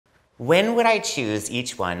when would I choose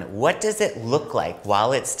each one? What does it look like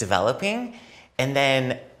while it's developing? And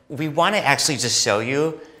then we want to actually just show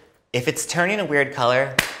you if it's turning a weird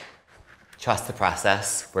color, trust the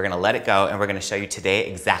process. We're going to let it go, and we're going to show you today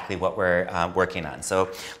exactly what we're working on. So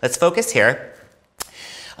let's focus here.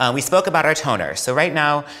 We spoke about our toner. So right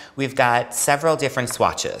now, we've got several different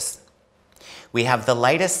swatches. We have the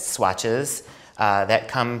lightest swatches that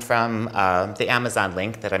come from the Amazon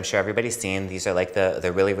link that I'm sure everybody's seen. These are like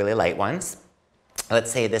the really, really light ones. Let's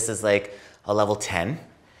say this is like a level 10.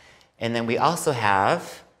 And then we also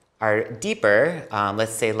have our deeper,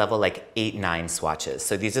 let's say level like 8, 9 swatches.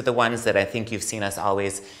 So these are the ones that I think you've seen us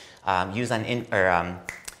always use on,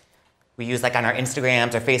 we use like on our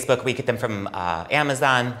Instagrams or Facebook. We get them from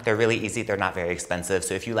Amazon. They're really easy. They're not very expensive.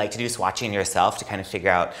 So if you like to do swatching yourself to kind of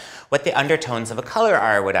figure out what the undertones of a color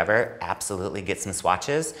are or whatever, absolutely get some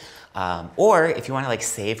swatches. Or if you want to like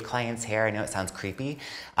save clients' hair, I know it sounds creepy,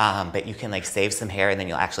 but you can like save some hair and then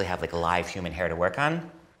you'll actually have like live human hair to work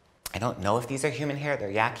on. I don't know if these are human hair.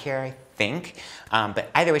 They're yak hair, I think.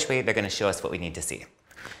 But either which way, they're going to show us what we need to see.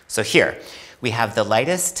 So here, we have the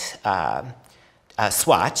lightest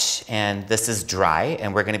swatch, and this is dry,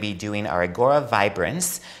 and we're going to be doing our IGORA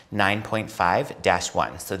VIBRANCE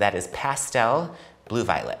 9.5-1. So that is pastel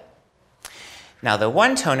blue-violet. Now, the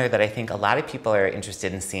one toner that I think a lot of people are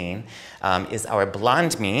interested in seeing is our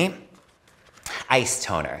BLONDME Ice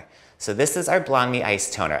Toner. So this is our BLONDME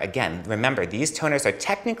Ice Toner. Again, remember, these toners are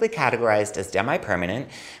technically categorized as demi-permanent,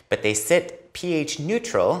 but they sit pH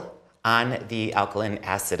neutral on the alkaline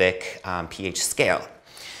acidic pH scale.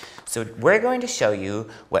 So we're going to show you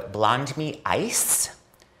what BLONDME Ice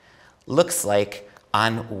looks like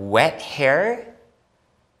on wet hair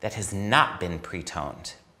that has not been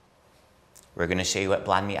pre-toned. We're going to show you what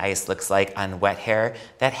BLONDME Ice looks like on wet hair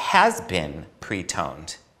that has been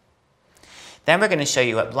pre-toned. Then we're going to show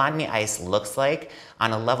you what BLONDME Ice looks like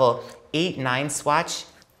on a level 8, 9 swatch.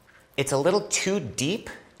 It's a little too deep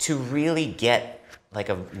to really get like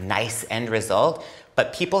a nice end result,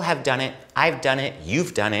 but people have done it, I've done it,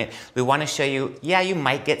 you've done it. We want to show you, yeah, you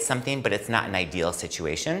might get something, but it's not an ideal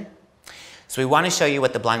situation. So we want to show you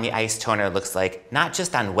what the BLONDME Ice Toner looks like, not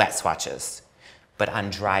just on wet swatches, but on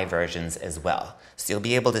dry versions as well. So you'll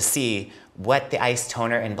be able to see what the ice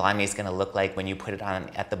toner in BLONDME is going to look like when you put it on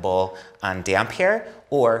at the bowl on damp hair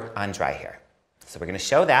or on dry hair. So we're going to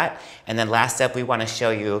show that. And then last up, we want to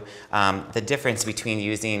show you the difference between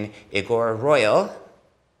using IGORA ROYAL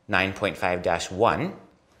 9.5-1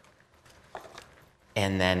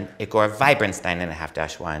 and then IGORA VIBRANCE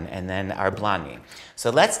 9.5-1 and then our BLONDME. So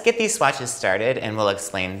let's get these swatches started and we'll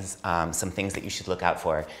explain some things that you should look out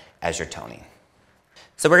for as you're toning.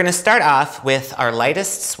 So we're going to start off with our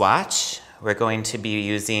lightest swatch. We're going to be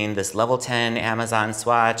using this level 10 Amazon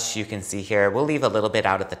swatch. You can see here, we'll leave a little bit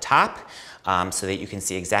out at the top so that you can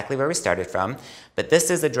see exactly where we started from. But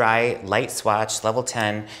this is a dry, light swatch, level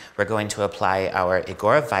 10. We're going to apply our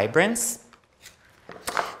IGORA VIBRANCE,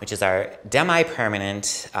 which is our demi-permanent,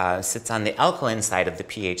 sits on the alkaline side of the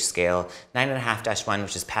pH scale, 9.5-1,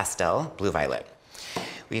 which is pastel blue-violet.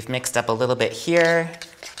 We've mixed up a little bit here.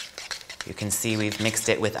 You can see we've mixed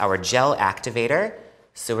it with our gel activator.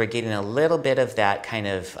 So we're getting a little bit of that kind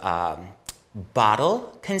of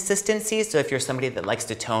bottle consistency. So if you're somebody that likes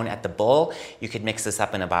to tone at the bowl, you could mix this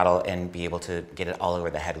up in a bottle and be able to get it all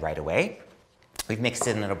over the head right away. We've mixed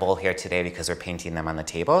it in a bowl here today because we're painting them on the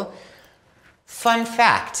table. Fun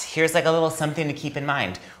fact, here's like a little something to keep in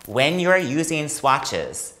mind. When you're using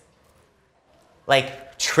swatches,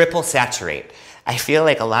 like triple saturate. I feel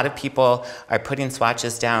like a lot of people are putting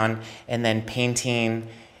swatches down and then painting.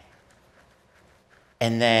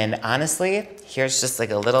 And then honestly, here's just like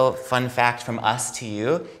a little fun fact from us to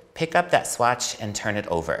you. Pick up that swatch and turn it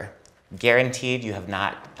over. Guaranteed you have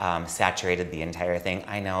not saturated the entire thing.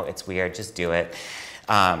 I know it's weird, just do it.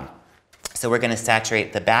 So we're gonna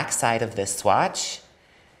saturate the back side of this swatch.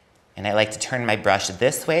 And I like to turn my brush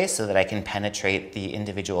this way so that I can penetrate the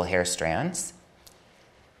individual hair strands.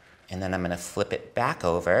 And then I'm going to flip it back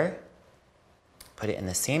over, put it in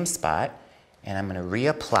the same spot, and I'm going to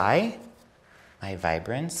reapply my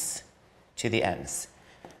Vibrance to the ends.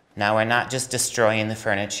 Now we're not just destroying the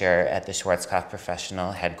furniture at the Schwarzkopf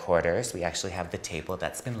Professional headquarters. We actually have the table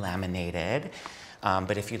that's been laminated.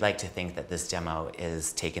 But if you'd like to think that this demo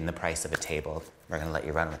is taking the price of a table, we're going to let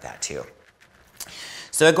you run with that too.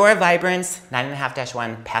 So IGORA VIBRANCE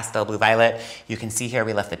 9.5-1 pastel blue violet. You can see here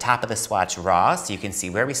we left the top of the swatch raw, so you can see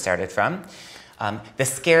where we started from. The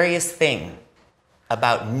scariest thing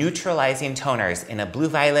about neutralizing toners in a blue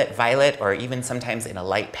violet, violet, or even sometimes in a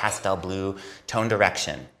light pastel blue tone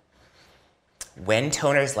direction. When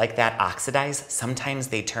toners like that oxidize, sometimes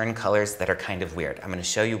they turn colors that are kind of weird. I'm going to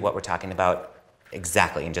show you what we're talking about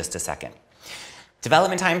exactly in just a second.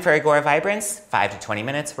 Development time for IGORA Vibrance, 5 to 20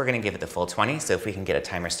 minutes. We're going to give it the full 20, so if we can get a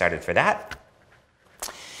timer started for that.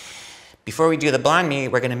 Before we do the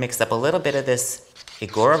BLONDME, we're going to mix up a little bit of this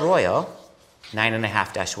IGORA Royal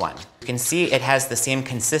 9.5-1. You can see it has the same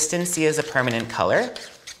consistency as a permanent color.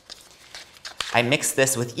 I mixed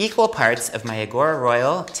this with equal parts of my IGORA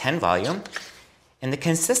Royal 10 volume, and the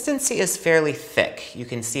consistency is fairly thick. You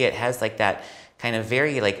can see it has like that kind of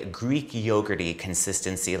very like Greek yogurty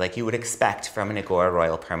consistency like you would expect from an IGORA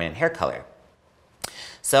Royal permanent hair color.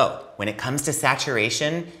 So when it comes to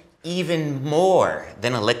saturation, even more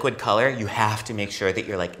than a liquid color, you have to make sure that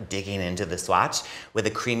you're like digging into the swatch with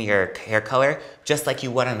a creamier hair color, just like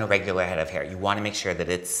you would on a regular head of hair. You want to make sure that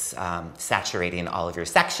it's saturating all of your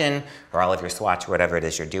section or all of your swatch, whatever it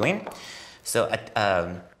is you're doing. So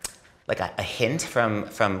like a hint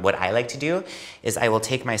from what I like to do is I will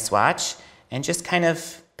take my swatch and just kind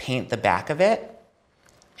of paint the back of it,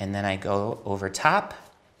 and then I go over top,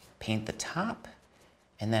 paint the top,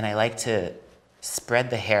 and then I like to spread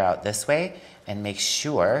the hair out this way and make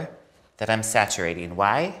sure that I'm saturating.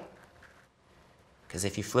 Why? Because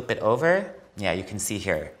if you flip it over, yeah, you can see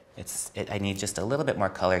here, I need just a little bit more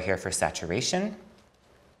color here for saturation.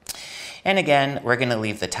 And again, we're gonna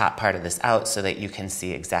leave the top part of this out so that you can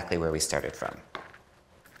see exactly where we started from.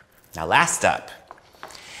 Now last up,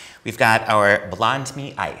 we've got our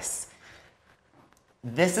BLONDME Ice.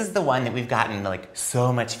 This is the one that we've gotten like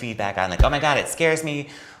so much feedback on, like, oh my God, it scares me.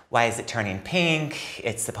 Why is it turning pink?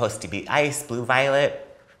 It's supposed to be ice, blue-violet.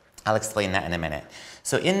 I'll explain that in a minute.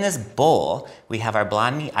 So in this bowl, we have our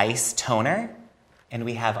BLONDME Ice Toner, and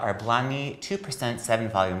we have our BLONDME 2%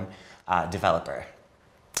 7-volume developer.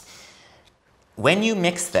 When you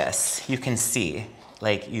mix this, you can see,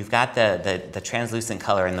 like you've got the translucent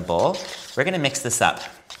color in the bowl. We're gonna mix this up.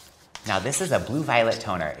 Now this is a blue-violet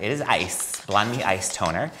toner. It is ice, BLONDME Ice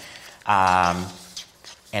Toner.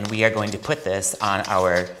 And we are going to put this on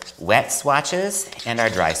our wet swatches and our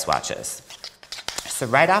dry swatches. So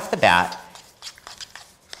right off the bat,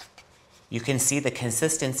 you can see the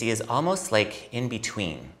consistency is almost like in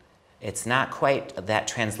between. It's not quite that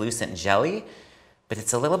translucent jelly, but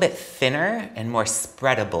it's a little bit thinner and more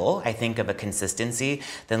spreadable, I think, of a consistency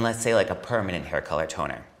than, let's say, like a permanent hair color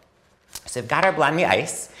toner. So we've got our BLONDME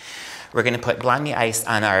Ice. We're gonna put BLONDME Ice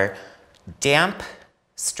on our damp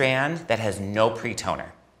strand that has no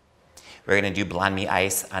pre-toner. We're gonna do BLONDME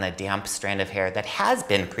Ice on a damp strand of hair that has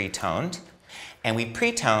been pre-toned, and we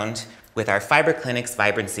pre-toned with our Fiber Clinics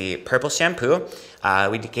Vibrancy Purple Shampoo.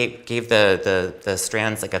 We gave the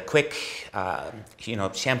strands like a quick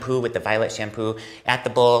shampoo with the violet shampoo at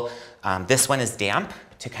the bowl. This one is damp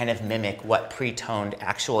to kind of mimic what pre-toned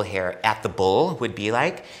actual hair at the bowl would be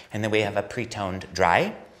like, and then we have a pre-toned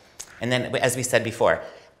dry. And then, as we said before,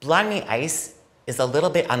 BLONDME Ice is a little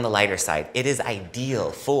bit on the lighter side. It is ideal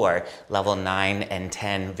for level 9 and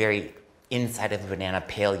 10, very inside of the banana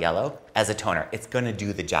pale yellow as a toner. It's gonna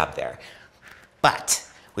do the job there. But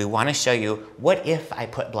we wanna show you, what if I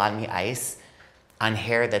put BLONDME Ice on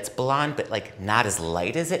hair that's blonde, but like not as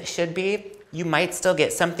light as it should be? You might still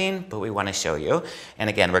get something, but we wanna show you. And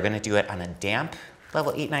again, we're gonna do it on a damp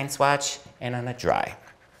level 8-9 swatch and on a dry.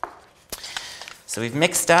 So we've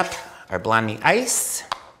mixed up our BLONDME Ice.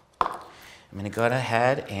 I'm gonna go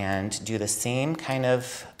ahead and do the same kind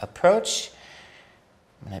of approach.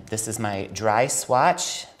 This is my dry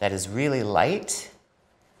swatch that is really light.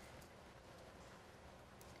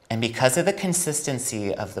 And because of the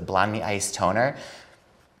consistency of the BLONDME Ice Toner,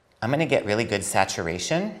 I'm gonna get really good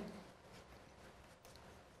saturation,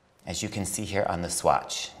 as you can see here on the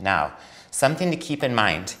swatch. Now, something to keep in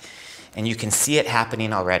mind, and you can see it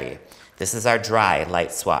happening already. This is our dry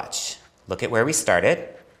light swatch. Look at where we started.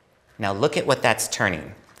 Now look at what that's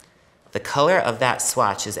turning. The color of that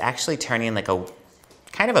swatch is actually turning like a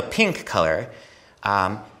kind of a pink color.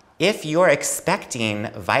 If you're expecting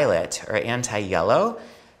violet or anti-yellow,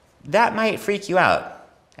 that might freak you out.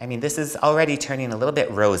 I mean, this is already turning a little bit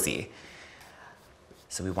rosy.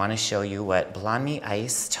 So we want to show you what BLONDME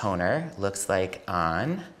Ice Toner looks like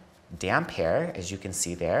on damp hair, as you can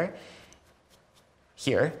see there,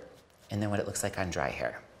 here, and then what it looks like on dry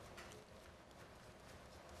hair.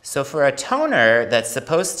 So for a toner that's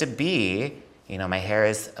supposed to be, my hair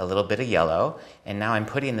is a little bit of yellow, and now I'm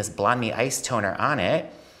putting this BLONDME Ice Toner on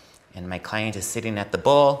it, and my client is sitting at the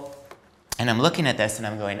bowl, and I'm looking at this and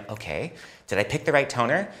I'm going, okay, did I pick the right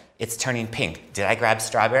toner? It's turning pink. Did I grab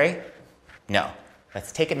strawberry? No.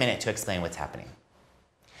 Let's take a minute to explain what's happening.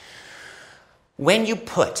 When you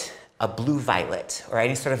put a blue violet or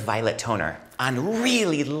any sort of violet toner on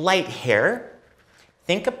really light hair,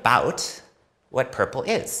 think about what purple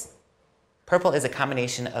is. Purple is a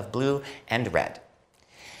combination of blue and red.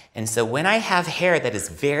 And so when I have hair that is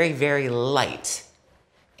very, very light,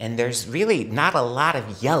 and there's really not a lot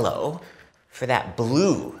of yellow for that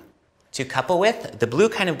blue to couple with, the blue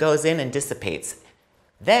kind of goes in and dissipates.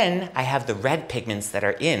 Then I have the red pigments that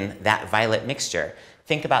are in that violet mixture.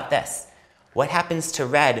 Think about this. What happens to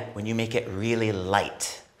red when you make it really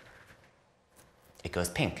light? It goes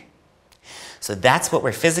pink. So that's what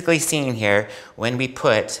we're physically seeing here when we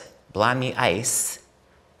put BLONDME Ice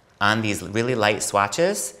on these really light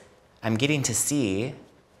swatches. I'm getting to see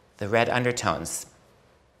the red undertones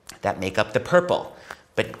that make up the purple.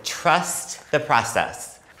 But trust the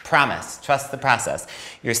process. Promise, trust the process.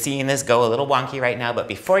 You're seeing this go a little wonky right now, but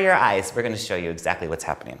before your eyes, we're going to show you exactly what's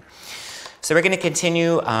happening. So we're going to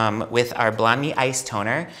continue with our BLONDME Ice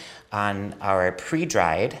Toner on our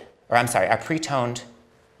pre-dried, or I'm sorry, our pre-toned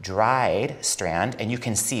dried strand, and you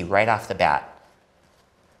can see right off the bat,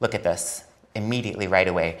 look at this, immediately right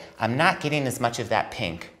away. I'm not getting as much of that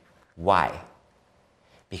pink. Why?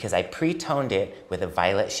 Because I pre-toned it with a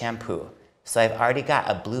violet shampoo. So I've already got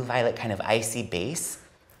a blue-violet kind of icy base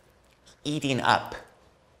eating up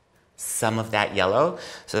some of that yellow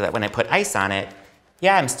so that when I put ice on it,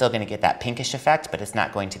 yeah, I'm still going to get that pinkish effect, but it's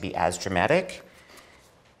not going to be as dramatic.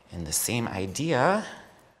 And the same idea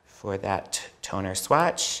for that toner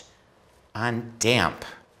swatch on damp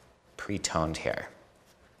pre-toned hair.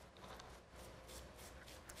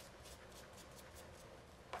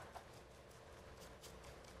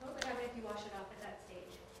 What would happen if you wash it off at that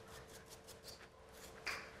stage?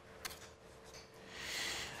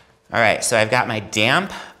 All right, so I've got my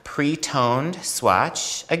damp pre-toned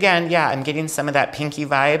swatch. Again, yeah, I'm getting some of that pinky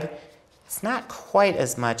vibe. It's not quite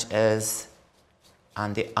as much as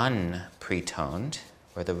on the unpre-toned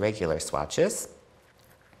or the regular swatches.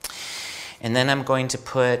 And then I'm going to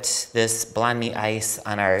put this BLONDME Ice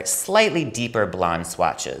on our slightly deeper blonde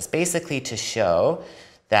swatches, basically to show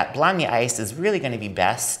that BLONDME Ice is really going to be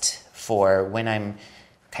best for when I'm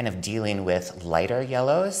kind of dealing with lighter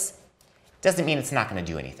yellows. Doesn't mean it's not going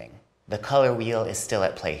to do anything. The color wheel is still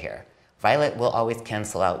at play here. Violet will always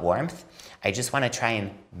cancel out warmth. I just want to try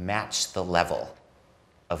and match the level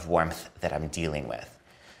of warmth that I'm dealing with.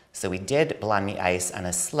 So we did BLONDME Ice on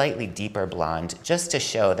a slightly deeper blonde just to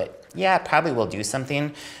show that, yeah, it probably will do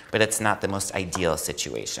something, but it's not the most ideal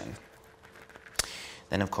situation.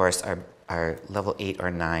 Then, of course, our level 8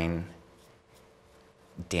 or 9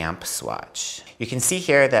 damp swatch. You can see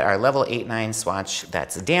here that our level 8-9 swatch,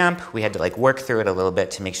 that's damp. We had to like work through it a little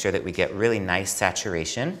bit to make sure that we get really nice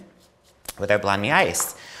saturation with our BLONDME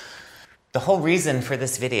Ice. The whole reason for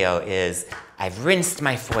this video is I've rinsed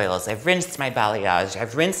my foils, I've rinsed my balayage,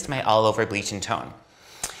 I've rinsed my all-over bleach and tone.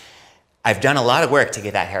 I've done a lot of work to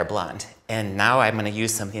get that hair blonde, and now I'm going to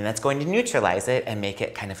use something that's going to neutralize it and make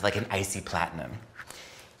it kind of like an icy platinum.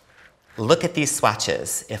 Look at these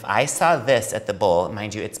swatches. If I saw this at the bowl,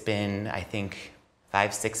 mind you, it's been, I think,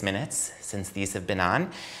 5-6 minutes since these have been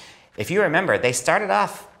on. If you remember, they started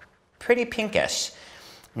off pretty pinkish.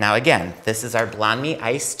 Now again, this is our BLONDME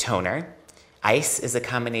Ice Toner. Ice is a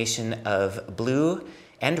combination of blue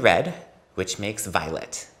and red, which makes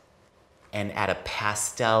violet. And at a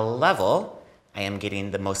pastel level, I am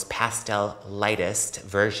getting the most pastel, lightest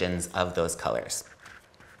versions of those colors.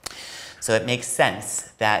 So it makes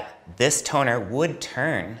sense that this toner would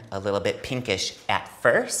turn a little bit pinkish at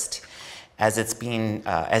first as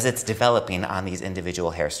it's developing on these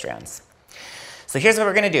individual hair strands. So here's what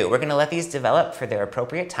we're going to do. We're going to let these develop for their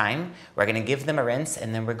appropriate time. We're going to give them a rinse,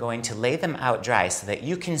 and then we're going to lay them out dry so that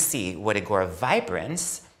you can see what IGORA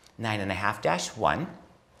VIBRANCE 9.5-1,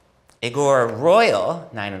 IGORA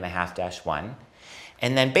ROYAL 9.5-1,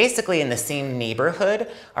 and then basically in the same neighborhood,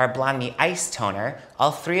 our BLONDME Ice Toner. All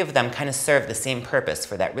three of them kind of serve the same purpose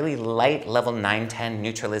for that really light level 9-10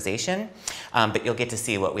 neutralization, but you'll get to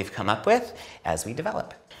see what we've come up with as we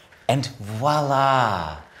develop. And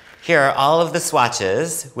voila! Here are all of the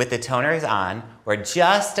swatches with the toners on. We're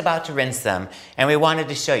just about to rinse them, and we wanted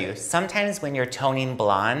to show you. Sometimes when you're toning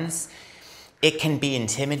blondes, it can be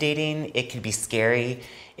intimidating, it can be scary,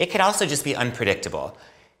 it could also just be unpredictable.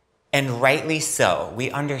 And rightly so.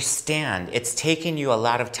 We understand it's taken you a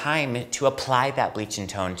lot of time to apply that bleach and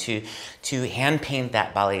tone, to hand paint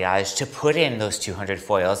that balayage, to put in those 200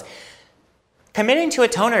 foils. Committing to a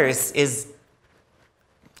toner it's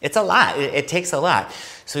a lot. It takes a lot.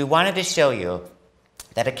 So we wanted to show you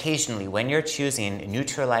that occasionally when you're choosing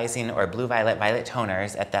neutralizing or blue-violet violet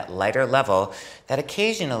toners at that lighter level, that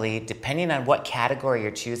occasionally, depending on what category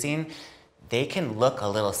you're choosing, they can look a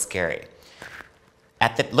little scary.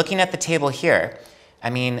 Looking at the table here, I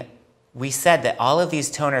mean, we said that all of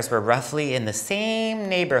these toners were roughly in the same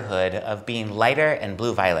neighborhood of being lighter and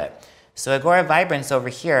blue-violet. So IGORA Vibrance over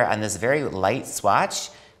here on this very light swatch,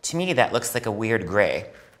 to me that looks like a weird gray.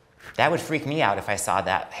 That would freak me out if I saw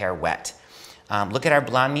that hair wet. Look at our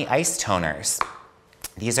BLONDME Ice Toners.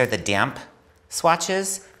 These are the damp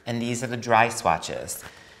swatches, and these are the dry swatches.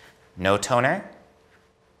 No toner,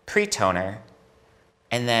 pre-toner,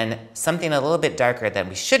 and then something a little bit darker that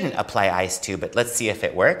we shouldn't apply ice to, but let's see if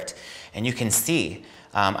it worked. And you can see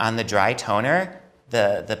on the dry toner,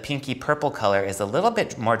 the pinky purple color is a little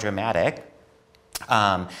bit more dramatic.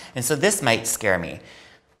 And so this might scare me.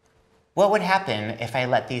 What would happen if I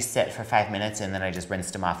let these sit for 5 minutes and then I just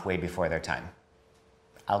rinsed them off way before their time?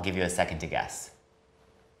 I'll give you a second to guess.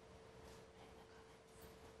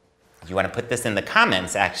 You want to put this in the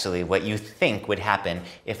comments, actually, what you think would happen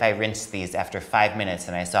if I rinsed these after 5 minutes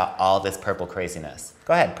and I saw all this purple craziness.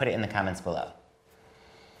 Go ahead, put it in the comments below.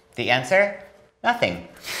 The answer? Nothing.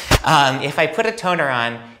 If I put a toner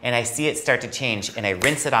on and I see it start to change and I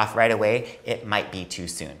rinse it off right away, it might be too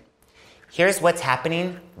soon. Here's what's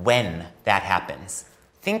happening when that happens.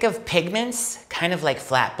 Think of pigments kind of like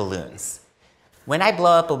flat balloons. When I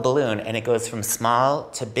blow up a balloon and it goes from small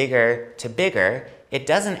to bigger, it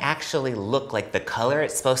doesn't actually look like the color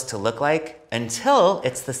it's supposed to look like until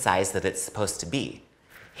it's the size that it's supposed to be.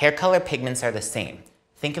 Hair color pigments are the same.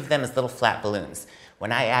 Think of them as little flat balloons.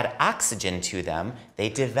 When I add oxygen to them, they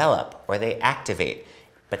develop or they activate.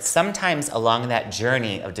 But sometimes along that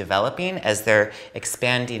journey of developing, as they're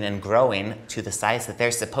expanding and growing to the size that they're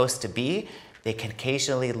supposed to be, they can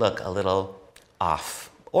occasionally look a little off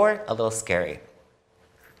or a little scary.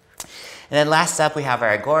 And then last up, we have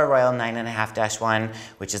our IGORA Royal 9.5-1,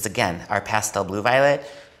 which is, again, our pastel blue-violet.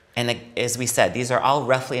 And as we said, these are all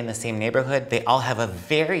roughly in the same neighborhood. They all have a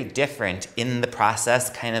very different in the process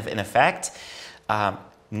kind of an effect.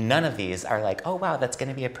 None of these are like, oh, wow, that's going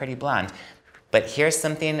to be a pretty blonde. But here's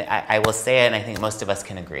something I will say, and I think most of us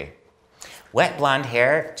can agree. Wet blonde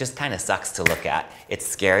hair just kind of sucks to look at. It's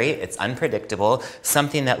scary, it's unpredictable.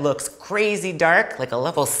 Something that looks crazy dark, like a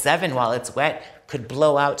level 7 while it's wet, could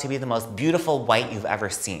blow out to be the most beautiful white you've ever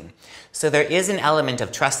seen. So there is an element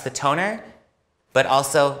of trust the toner, but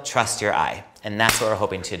also trust your eye. And that's what we're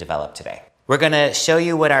hoping to develop today. We're gonna show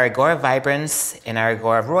you what our IGORA Vibrance and our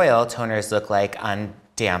IGORA Royal toners look like on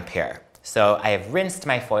damp hair. So I have rinsed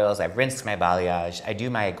my foils, I've rinsed my balayage. I do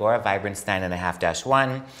my IGORA Vibrance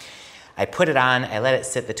 9.5-1. I put it on, I let it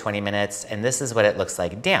sit the 20 minutes, and this is what it looks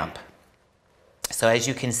like damp. So as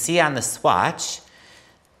you can see on the swatch,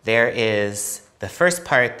 there is the first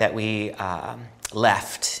part that we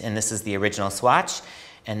left, and this is the original swatch,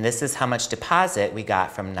 and this is how much deposit we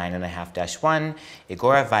got from 9.5-1,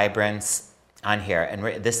 IGORA Vibrance on here.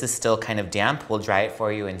 And this is still kind of damp. We'll dry it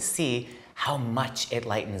for you and see how much it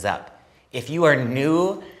lightens up. If you are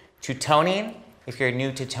new to toning, if you're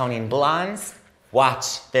new to toning blondes,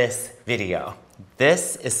 watch this video.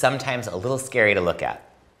 This is sometimes a little scary to look at.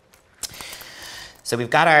 So we've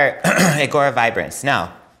got our IGORA Vibrance.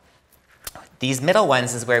 Now, these middle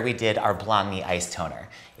ones is where we did our BLONDME Ice Toner.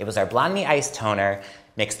 It was our BLONDME Ice Toner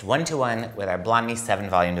mixed 1-to-1 with our BLONDME 7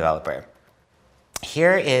 Volume Developer.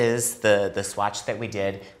 Here is the swatch that we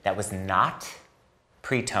did that was not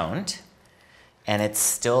pre-toned, and it's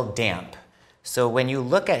still damp. So when you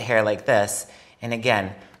look at hair like this, and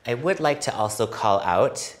again, I would like to also call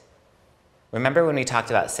out, remember when we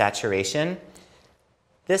talked about saturation?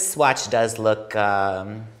 This swatch does look,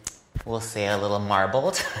 we'll say a little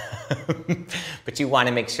marbled, but you want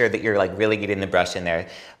to make sure that you're like really getting the brush in there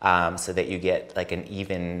so that you get like an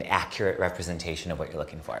even accurate representation of what you're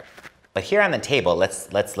looking for. But here on the table,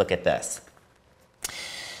 let's look at this.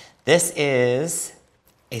 This is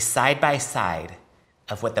a side-by-side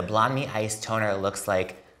of what the BLONDME Ice Toner looks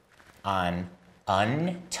like on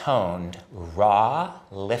untoned, raw,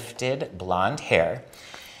 lifted blonde hair,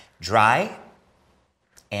 dry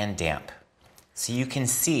and damp. So you can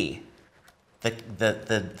see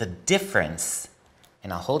the difference,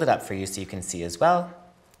 and I'll hold it up for you so you can see as well.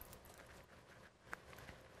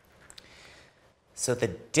 So the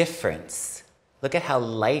difference, look at how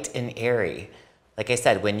light and airy. Like I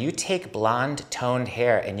said, when you take blonde toned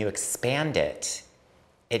hair and you expand it,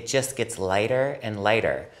 it just gets lighter and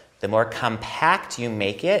lighter. The more compact you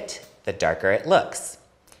make it, the darker it looks.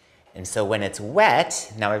 And so when it's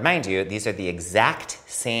wet, now remind you, these are the exact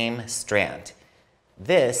same strand.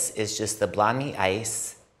 This is just the BLONDME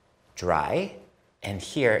Ice dry, and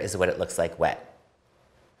here is what it looks like wet.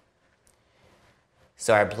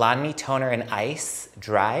 So our BLONDME Toner and Ice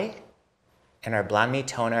dry and our BLONDME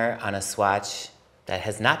toner on a swatch that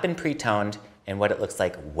has not been pre-toned and what it looks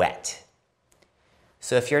like wet.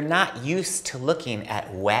 So if you're not used to looking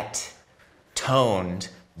at wet, toned,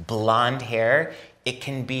 blonde hair, it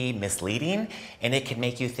can be misleading and it can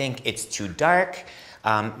make you think it's too dark.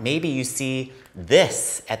 Maybe you see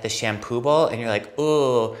this at the shampoo bowl and you're like,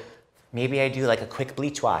 oh, maybe I do like a quick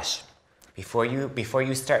bleach wash. Before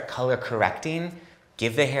you start color correcting,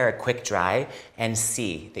 give the hair a quick dry and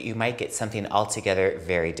see that you might get something altogether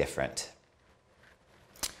very different.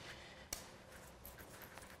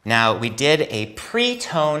 Now, we did a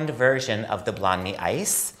pre-toned version of the BLONDME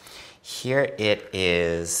Ice. Here it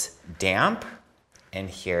is damp, and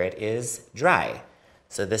here it is dry.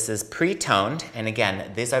 So this is pre-toned, and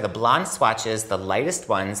again, these are the blonde swatches, the lightest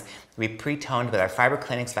ones, we pre-toned with our Fiber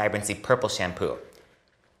Clinics Vibrancy Purple Shampoo.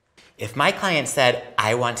 If my client said,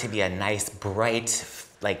 I want to be a nice, bright,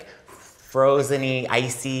 like frozen-y,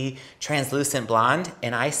 icy, translucent blonde,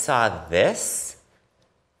 and I saw this,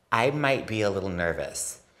 I might be a little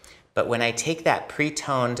nervous. But when I take that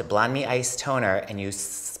pre-toned BLONDME Ice Toner and you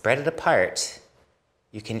spread it apart,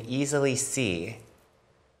 you can easily see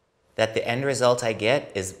that the end result I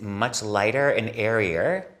get is much lighter and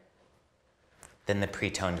airier than the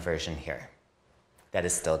pre-toned version here. That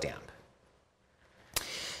is still damp.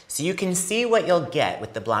 So you can see what you'll get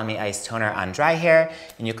with the BLONDME Ice Toner on dry hair,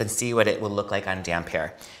 and you can see what it will look like on damp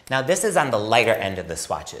hair. Now this is on the lighter end of the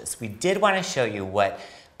swatches. We did want to show you what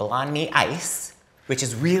BLONDME Ice, which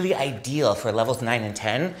is really ideal for levels 9 and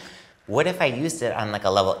 10. What if I used it on like a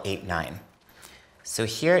level 8, 9? So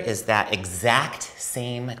here is that exact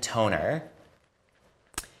same toner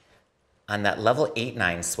on that level 8,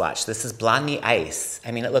 9 swatch. This is BLONDME Ice.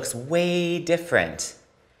 I mean, it looks way different.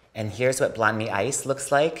 And here's what BLONDME Ice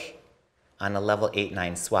looks like on a level 8,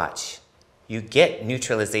 9 swatch. You get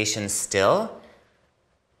neutralization still,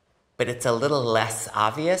 but it's a little less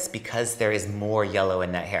obvious because there is more yellow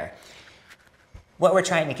in that hair. What we're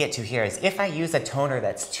trying to get to here is if I use a toner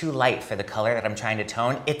that's too light for the color that I'm trying to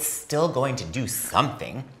tone, it's still going to do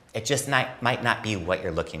something. It just might not be what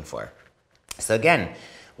you're looking for. So again,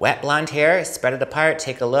 wet blonde hair, spread it apart,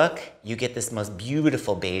 take a look. You get this most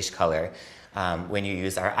beautiful beige color when you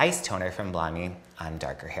use our ice toner from BLONDME on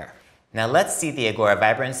darker hair. Now let's see the IGORA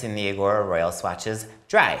Vibrance and the IGORA Royal swatches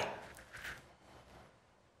dry.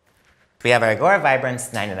 We have our IGORA Vibrance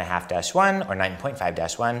 9.5-1 or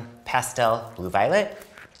 9.5-1 Pastel Blue Violet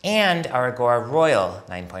and our IGORA Royal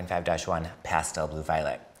 9.5-1 Pastel Blue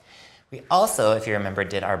Violet. We also, if you remember,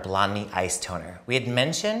 did our BLONDME Ice Toner. We had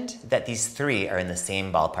mentioned that these three are in the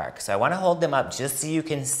same ballpark. So I want to hold them up just so you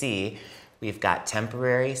can see we've got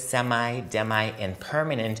temporary, semi, demi, and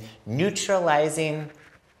permanent neutralizing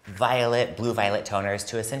violet, blue violet toners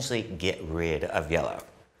to essentially get rid of yellow.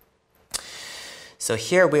 So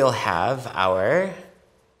here we'll have our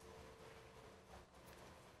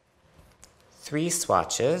 3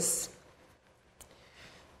 swatches.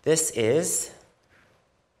 This is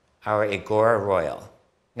our IGORA Royal.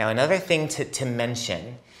 Now another thing to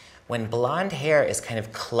mention, when blonde hair is kind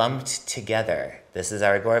of clumped together, this is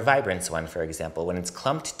our IGORA Vibrance one, for example, when it's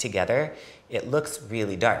clumped together, it looks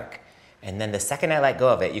really dark. And then the second I let go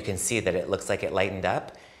of it, you can see that it looks like it lightened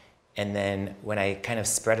up. And then when I kind of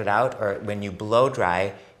spread it out, or when you blow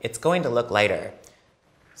dry, it's going to look lighter.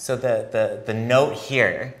 So the note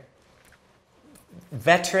here,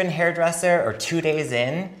 veteran hairdresser or 2 days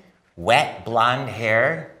in, wet blonde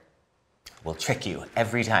hair will trick you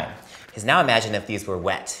every time. Because now imagine if these were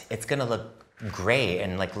wet. It's gonna look gray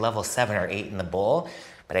and like level 7 or 8 in the bowl,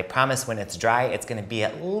 but I promise when it's dry, it's gonna be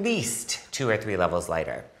at least 2 or 3 levels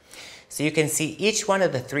lighter. So you can see each one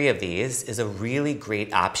of the 3 of these is a really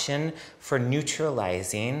great option for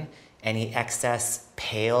neutralizing any excess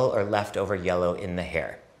pale or leftover yellow in the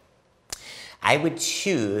hair. I would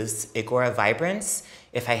choose IGORA Vibrance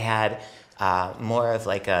if I had more of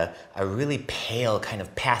like a really pale kind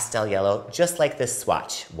of pastel yellow, just like this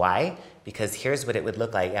swatch. Why? Because here's what it would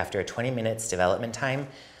look like after 20 minutes development time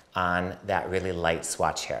on that really light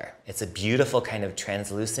swatch hair. It's a beautiful kind of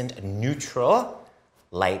translucent, neutral,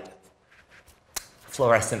 light,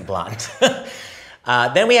 fluorescent blonde.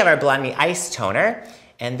 Then we have our BLONDME Ice Toner,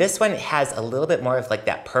 and this one has a little bit more of like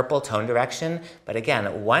that purple tone direction, but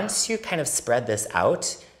again, once you kind of spread this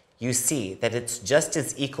out, you see that it's just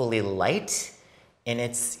as equally light in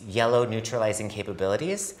its yellow neutralizing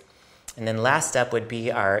capabilities. And then last up would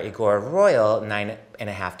be our IGORA Royal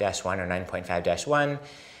 9.5-1 or 9.5-1,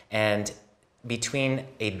 and between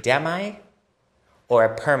a demi or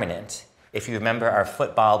a permanent, if you remember our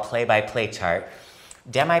football play-by-play chart,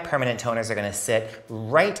 demi-permanent toners are going to sit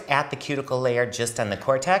right at the cuticle layer just on the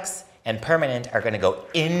cortex, and permanent are going to go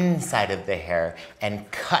inside of the hair and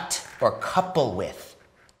cut or couple with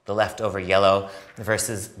the leftover yellow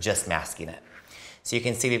versus just masking it. So you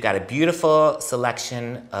can see we've got a beautiful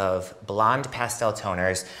selection of blonde pastel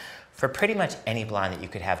toners for pretty much any blonde that you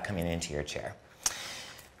could have coming into your chair.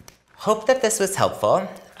 Hope that this was helpful.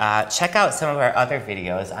 Check out some of our other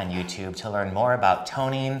videos on YouTube to learn more about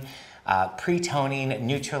toning, pre-toning,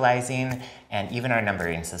 neutralizing, and even our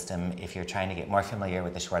numbering system if you're trying to get more familiar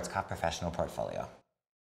with the Schwarzkopf Professional Portfolio.